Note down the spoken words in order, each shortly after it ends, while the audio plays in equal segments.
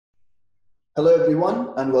Hello everyone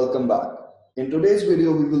and welcome back. In today's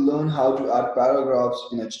video, we will learn how to add paragraphs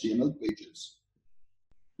in HTML pages.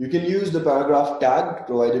 You can use the paragraph tag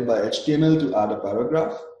provided by HTML to add a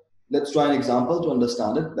paragraph. Let's try an example to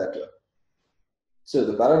understand it better. So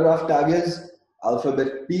the paragraph tag is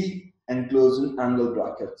alphabet P enclosed in angle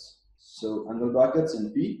brackets. So angle brackets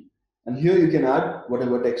in P, and here you can add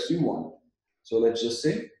whatever text you want. So let's just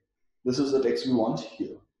say this is the text we want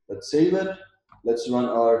here. Let's save it. Let's run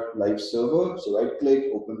our live server. So right click,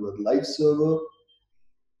 open with live server,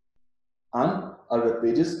 and our web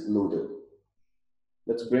page is loaded.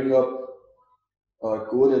 Let's bring up our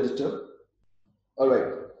code editor.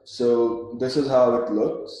 Alright, so this is how it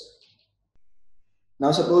looks.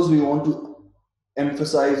 Now suppose we want to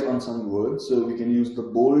emphasize on some words, so we can use the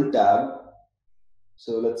bold tag.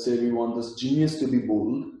 So let's say we want this genius to be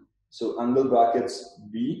bold. So angle brackets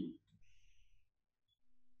B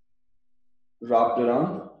wrapped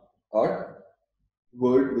around our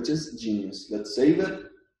word, which is genius. Let's save it.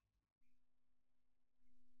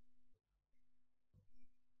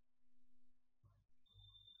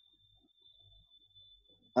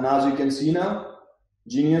 And as you can see now,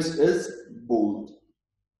 genius is bold.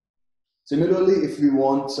 Similarly, if we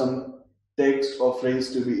want some text or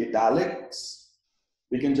phrase to be italics,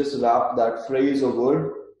 we can just wrap that phrase or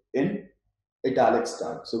word in italics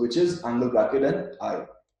tag, so which is angle bracket and I.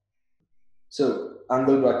 So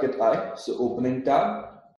angle bracket I, so opening tag,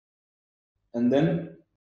 and then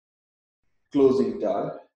closing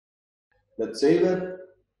tag. Let's save it.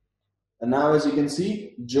 And now as you can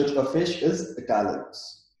see, judge a fish is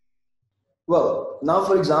italics. Well, now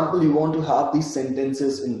for example, you want to have these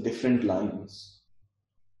sentences in different lines.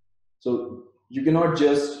 So you cannot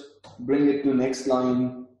just bring it to next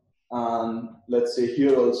line, and let's say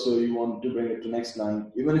here also you want to bring it to next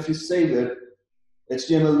line. Even if you save it,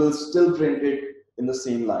 HTML will still print it in the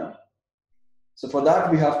same line. So for that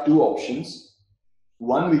we have two options.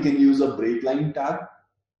 One, we can use a breakline tag.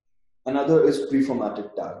 Another is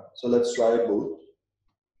pre-formatted tag. So let's try both.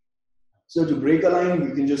 So to break a line,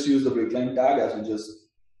 we can just use the breakline tag as we just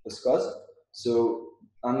discussed. So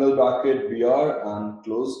angle bracket BR and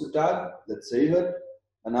close the tag. Let's save it.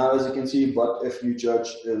 And now as you can see, but if you judge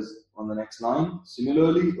is on the next line.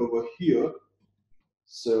 Similarly over here,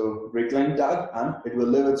 so breakline tag, and it will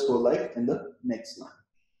live its whole life in the next line.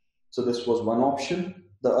 So this was one option.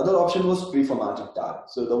 The other option was pre-formatted tag.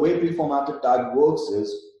 So the way pre-formatted tag works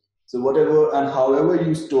is, so whatever and however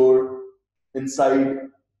you store inside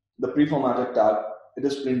the pre-formatted tag, it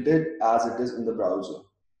is printed as it is in the browser.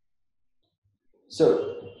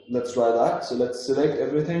 So let's try that. So let's select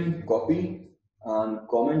everything, copy and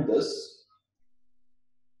comment this.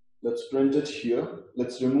 Let's print it here.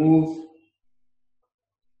 Let's remove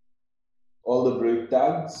all the break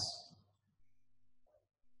tags.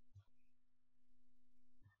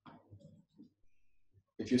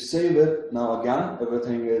 If you save it, now again,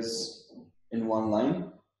 everything is in one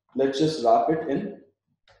line. Let's just wrap it in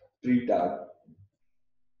pre-tag.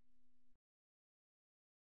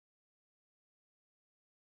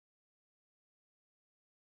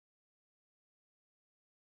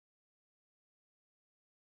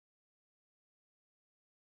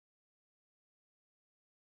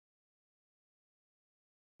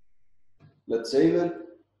 Let's save it.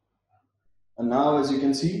 And now as you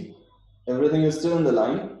can see, everything is still in the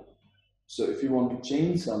line. So if you want to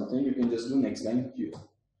change something, you can just do next line here.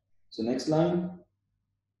 So next line.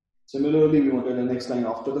 Similarly, we wanted the next line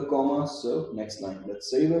after the comma. So next line.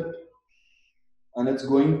 Let's save it. And it's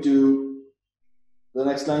going to the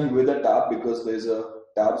next line with a tab because there's a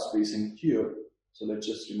tab spacing here. So let's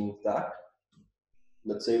just remove that.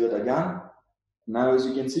 Let's save it again. Now as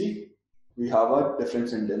you can see, we have our different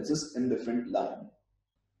sentences in different line.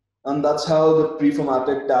 And that's how the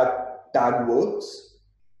pre-formatted tag works.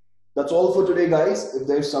 That's all for today, guys. If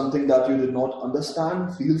there's something that you did not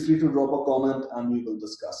understand, feel free to drop a comment and we will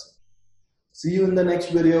discuss it. See you in the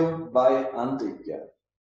next video. Bye and take care.